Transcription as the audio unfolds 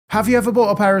Have you ever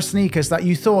bought a pair of sneakers that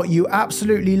you thought you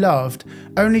absolutely loved,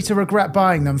 only to regret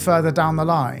buying them further down the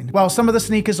line? Well, some of the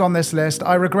sneakers on this list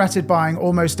I regretted buying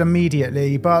almost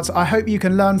immediately, but I hope you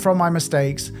can learn from my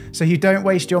mistakes so you don't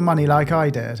waste your money like I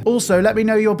did. Also, let me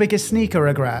know your biggest sneaker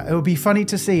regret. It would be funny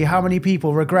to see how many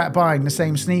people regret buying the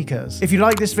same sneakers. If you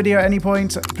like this video at any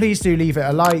point, please do leave it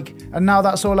a like. And now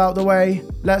that's all out the way,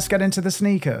 let's get into the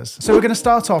sneakers. So we're going to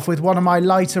start off with one of my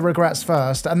lighter regrets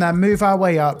first, and then move our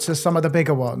way up to some of the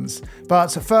bigger ones. But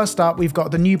first up, we've got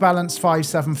the New Balance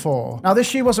 574. Now, this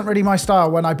shoe wasn't really my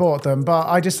style when I bought them, but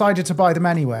I decided to buy them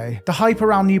anyway. The hype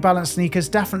around New Balance sneakers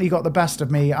definitely got the best of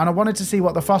me, and I wanted to see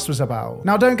what the fuss was about.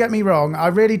 Now, don't get me wrong, I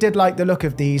really did like the look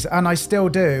of these, and I still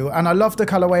do, and I love the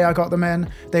colorway I got them in.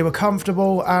 They were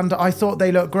comfortable, and I thought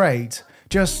they looked great.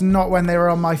 Just not when they were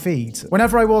on my feet.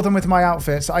 Whenever I wore them with my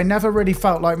outfits, I never really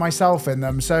felt like myself in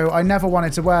them, so I never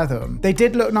wanted to wear them. They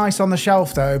did look nice on the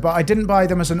shelf though, but I didn't buy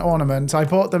them as an ornament. I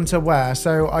bought them to wear,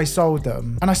 so I sold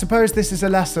them. And I suppose this is a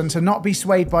lesson to not be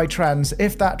swayed by trends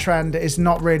if that trend is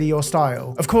not really your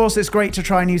style. Of course, it's great to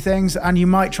try new things, and you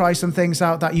might try some things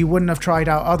out that you wouldn't have tried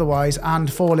out otherwise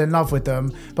and fall in love with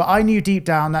them, but I knew deep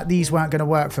down that these weren't going to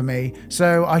work for me,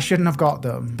 so I shouldn't have got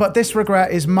them. But this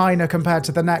regret is minor compared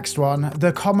to the next one,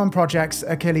 the Common Projects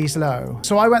Achilles Low.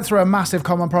 So I went through a massive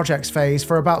Common Projects phase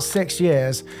for about 6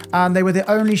 years, and they were the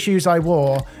only shoes I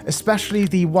wore, especially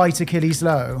the white Achilles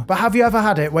Low. But have you ever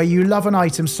had it where you love an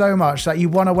item so much that you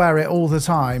want to wear it all the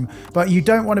time, but you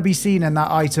don't want to be seen in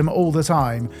that item all the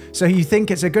time, so you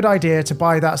think it's a good idea to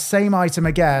buy that same item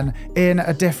again in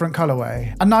a different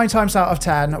colorway? And 9 times out of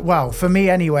 10, well, for me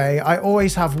anyway, I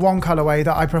always have one colorway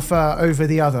that I prefer over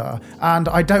the other, and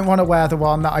I don't want to wear the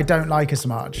one that I don't like as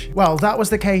much. Well, that was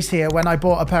the case here when I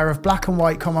bought a pair of black and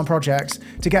white Common Projects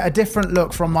to get a different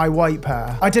look from my white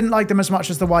pair. I didn't like them as much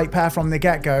as the white pair from the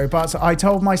get-go, but I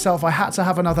told myself I had to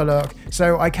have another look,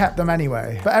 so I kept them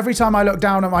anyway. But every time I look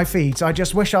down at my feet, I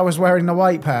just wish I was wearing the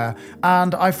white pair,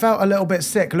 and I felt a little bit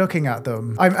sick looking at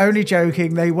them. I'm only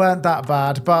joking, they weren't that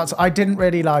bad, but I didn't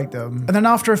really like them. And then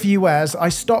after a few wears, I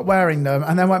stopped wearing them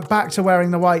and then went back to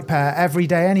wearing the white pair every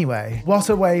day anyway. What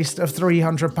a waste of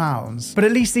 £300. But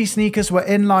at least these sneakers were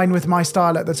in line with my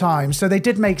style at the time, so they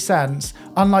did make sense,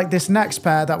 unlike this next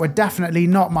pair that were definitely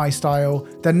not my style,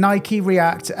 the Nike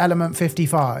React Element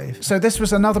 55. So this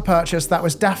was another purchase that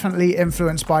was definitely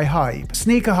influenced by hype.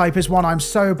 Sneaker hype is one I'm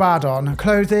so bad on,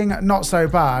 clothing not so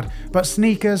bad, but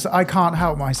sneakers I can't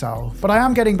help myself. But I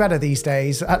am getting better these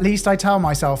days, at least I tell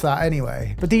myself that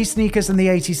anyway. But these sneakers in the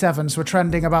 87s were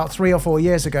trending about 3 or 4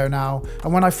 years ago now,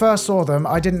 and when I first saw them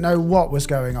I didn't know what was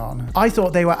going on. I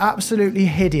thought they were absolutely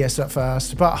hideous at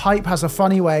first, but hype has a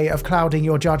funny way of clouding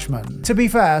your judgment. To be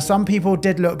fair, some people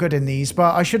did look good in these,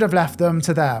 but I should have left them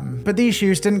to them. But these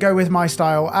shoes didn't go with my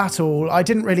style at all. I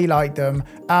didn't really like them,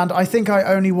 and I think I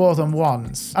only wore them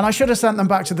once. And I should have sent them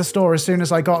back to the store as soon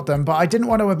as I got them, but I didn't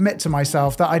want to admit to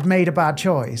myself that I'd made a bad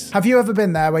choice. Have you ever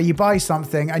been there where you buy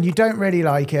something and you don't really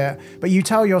like it, but you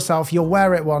tell yourself you'll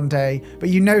wear it one day, but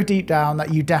you know deep down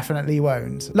that you definitely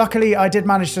won't? Luckily, I did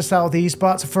manage to sell these,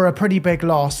 but for a pretty big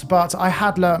loss, but I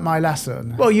had learnt my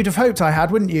lesson. Well, you'd have hoped I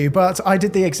had, wouldn't you? But I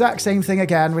did the exact same thing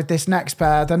again with this next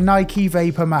pair, the Nike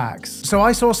Vapor Max. So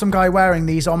I saw some guy wearing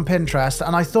these on Pinterest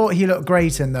and I thought he looked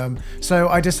great in them, so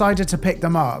I decided to pick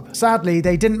them up. Sadly,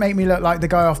 they didn't make me look like the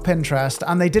guy off Pinterest,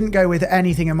 and they didn't go with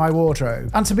anything in my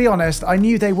wardrobe. And to be honest, I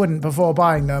knew they wouldn't before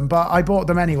buying them, but I bought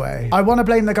them anyway. I want to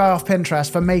blame the guy off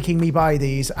Pinterest for making me buy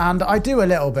these, and I do a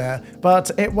little bit,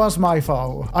 but it was my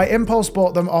fault. I impulse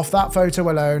bought them off that photo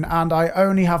alone, and I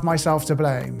only have myself to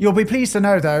blame. You'll be pleased to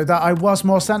know though that I was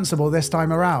more sensible this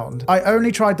time around. I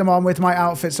only tried them on with my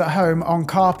outfits at home on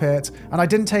carpet, and I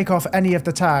didn't take off any of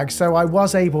the tags, so I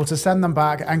was able to send them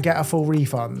back and get a full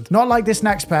refund. Not like this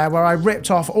next pair where I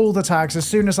ripped off all the tags as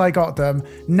soon as I got them.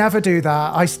 Never do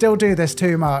that. I still do this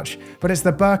too much, but it's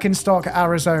the Birkenstock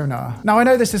Arizona. Now I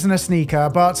know this isn't a sneaker,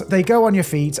 but they go on your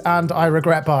feet and I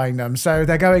regret buying them, so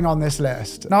they're going on this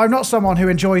list. Now I'm not someone who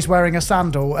enjoys wearing a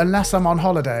sandal unless I'm on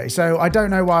holiday, so I don't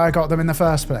know why I got them in the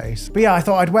first place. But yeah, I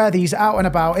thought I'd wear these out and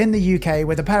about in the UK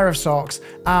with a pair of socks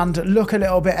and look a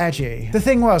little bit edgy. The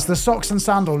thing was, the socks and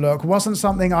sandal look wasn't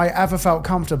something I ever felt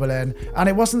comfortable in, and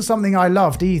it wasn't something I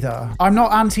loved either. I'm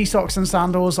not anti-socks and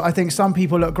sandals. I think some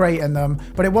people look great in them,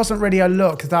 but it wasn't really a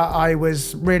look that I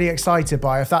was really excited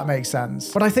by, if that makes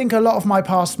sense. But I think a lot of my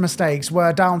past mistakes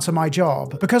were down to my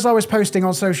job. Because I was posting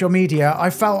on social media, I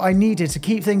felt I needed to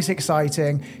keep things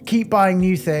exciting, keep buying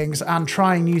new things and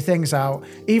trying new things out,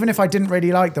 even if I didn't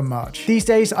really like them much. These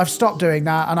days days, I've stopped doing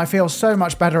that and I feel so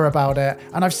much better about it,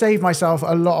 and I've saved myself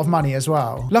a lot of money as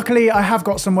well. Luckily, I have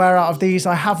got some wear out of these.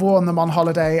 I have worn them on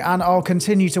holiday and I'll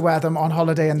continue to wear them on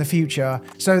holiday in the future,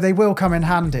 so they will come in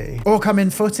handy. Or come in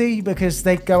footy because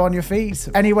they go on your feet.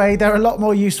 Anyway, they're a lot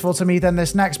more useful to me than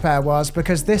this next pair was,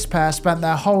 because this pair spent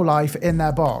their whole life in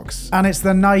their box. And it's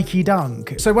the Nike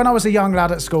Dunk. So when I was a young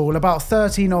lad at school, about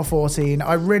 13 or 14,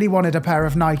 I really wanted a pair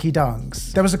of Nike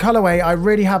Dunks. There was a colorway I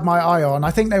really had my eye on.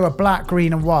 I think they were black,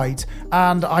 green and white,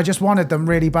 and I just wanted them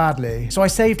really badly. So I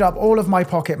saved up all of my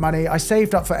pocket money, I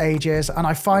saved up for ages, and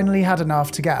I finally had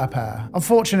enough to get a pair.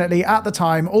 Unfortunately, at the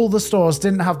time, all the stores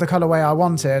didn't have the colorway I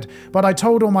wanted, but I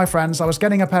told all my friends I was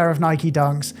getting a pair of Nike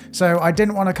Dunks, so I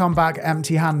didn't want to come back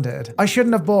empty-handed. I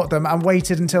shouldn't have bought them and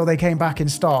waited until they came back in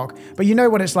stock, but you know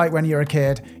what it's like when you're a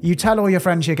kid. You tell all your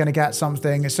friends you're going to get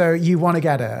something, so you want to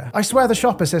get it. I swear the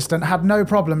shop assistant had no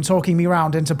problem talking me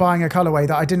round into buying a colorway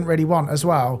that I didn't really want as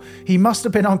well. He must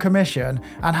have been on commission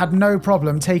and had no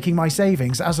problem taking my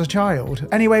savings as a child.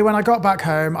 Anyway, when I got back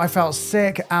home, I felt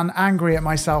sick and angry at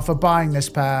myself for buying this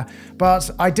pair, but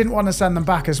I didn't want to send them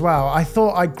back as well. I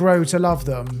thought I'd grow to love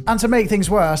them. And to make things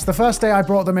worse, the first day I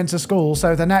brought them into school,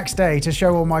 so the next day to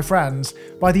show all my friends,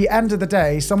 by the end of the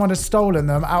day, someone had stolen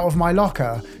them out of my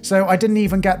locker, so I didn't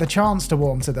even get the chance to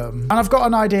warm to them. And I've got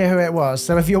an idea who it was,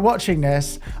 so if you're watching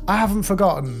this, I haven't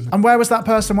forgotten. And where was that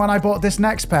person when I bought this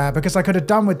next pair, because I could have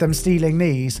done with them stealing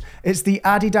these? It's the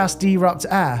Adidas Deerupt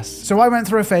S. So I went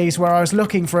through a phase where I was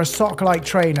looking for a sock-like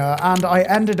trainer, and I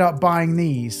ended up buying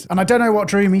these. And I don't know what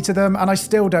drew me to them, and I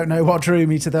still don't know what drew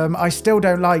me to them. I still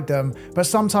don't like them, but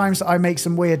sometimes I make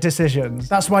some weird decisions.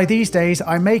 That's why these days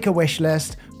I make a wish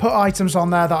list, put items on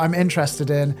there that I'm interested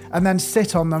in, and then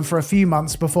sit on them for a few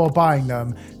months before buying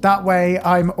them. That way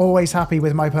I'm always happy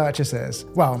with my purchases.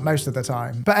 Well, most of the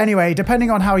time. But anyway, depending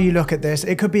on how you look at this,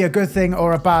 it could be a good thing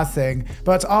or a bad thing.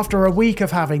 But after a week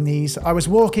of having these, I was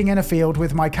walking in a field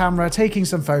with my camera taking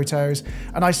some photos,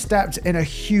 and I stepped in a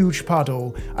huge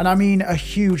puddle. And I mean a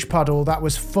huge puddle that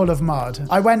was full of mud.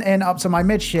 I went in up to my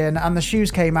mid-shin and the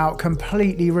shoes came out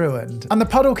completely ruined. And the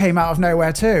puddle came out of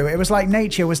nowhere too. It was like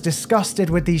nature was disgusted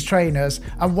with these trainers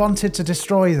and wanted to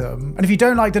destroy them. And if you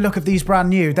don't like the look of these brand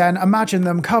new, then imagine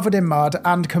them covered in mud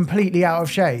and completely out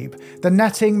of shape. The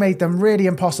netting made them really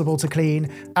impossible to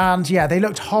clean, and yeah, they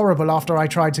looked horrible after I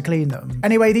tried to clean them.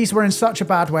 Anyway, these were in such a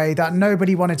bad way that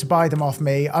nobody wanted to buy them off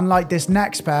me, unlike this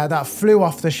next pair that flew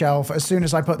off the shelf as soon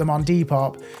as I put them on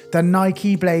Depop, the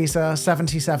Nike Blazer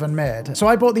 77 Mid. So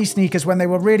I bought these sneakers when they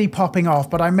were really popping off,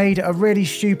 but I made a really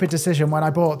stupid decision when I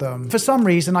bought them. For some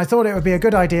reason, I thought it would be a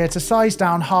good idea to size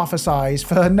down half a size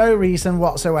for no reason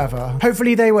whatsoever.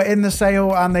 Hopefully they were in the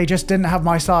sale and they just didn't have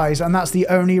my size, and that's the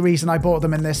only reason I bought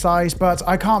them in this size, but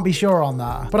I can't be sure on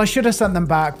that. But I should have sent them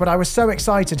back, but I was so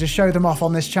excited to show them off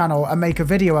on this channel and make a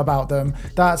video about them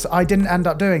that I didn't end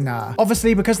up doing that.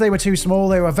 Obviously, because they were too small,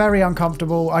 they were very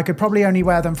uncomfortable. I could probably only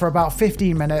wear them for about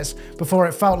 15 minutes before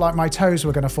it felt like my toes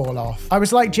were going to fall off. I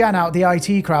was like Jen out the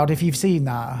IT Crowd, if you've seen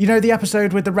that. You know the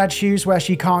episode with the red shoes where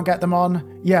she can't get them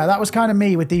on? Yeah, that was kind of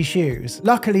me with these shoes.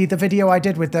 Luckily, the video I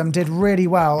did with them did really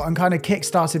well and kind of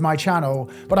kickstarted my channel,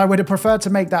 but I would have preferred to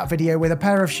make that video with a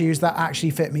pair of shoes that actually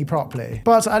fit me properly.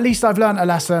 But at least I've learned a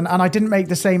lesson and I didn't make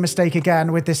the same mistake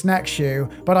again with this next shoe,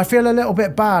 but I feel a little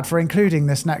bit bad for including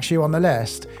this next shoe on the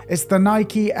list. It's the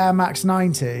Nike Air Max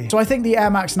 90. So I think the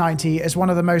Air Max 90 is one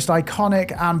of the most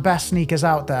iconic and best sneakers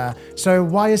out there. So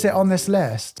why is it on this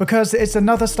list? Because it's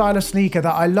another style of sneaker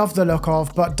that I love the look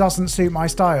of but doesn't suit my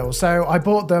style, so I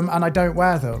bought them and I don't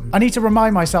wear them. I need to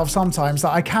remind myself sometimes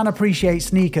that I can appreciate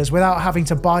sneakers without having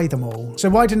to buy them all. So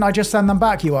why didn't I just send them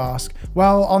back, you ask?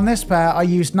 Well, on this pair I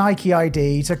used Nike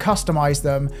ID to customize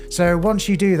them, so once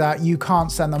you do that you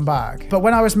can't send them back. But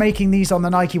when I was making these on the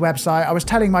Nike website, I was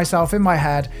telling myself in my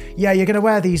head, yeah, you're gonna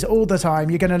wear these all the time,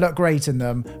 you're gonna look great in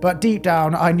them, but deep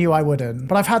down I knew I wouldn't.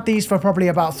 But I've had these for probably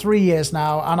about 3 years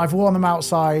now, and I've worn them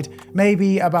outside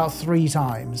maybe about 3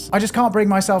 times. I just can't bring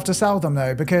myself to sell them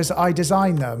though, because I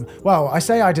designed them. Well, I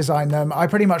say I designed them, I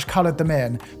pretty much coloured them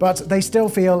in, but they still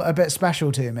feel a bit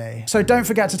special to me. So don't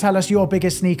forget to tell us your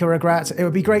biggest sneaker regret. It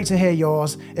would be great to hear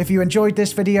yours. If you enjoyed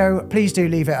this video, please do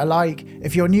leave it a like.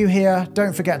 If you're new here,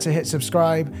 don't forget to hit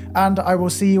subscribe, and I will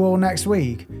see you all next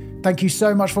week. Thank you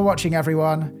so much for watching,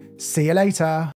 everyone. See you later.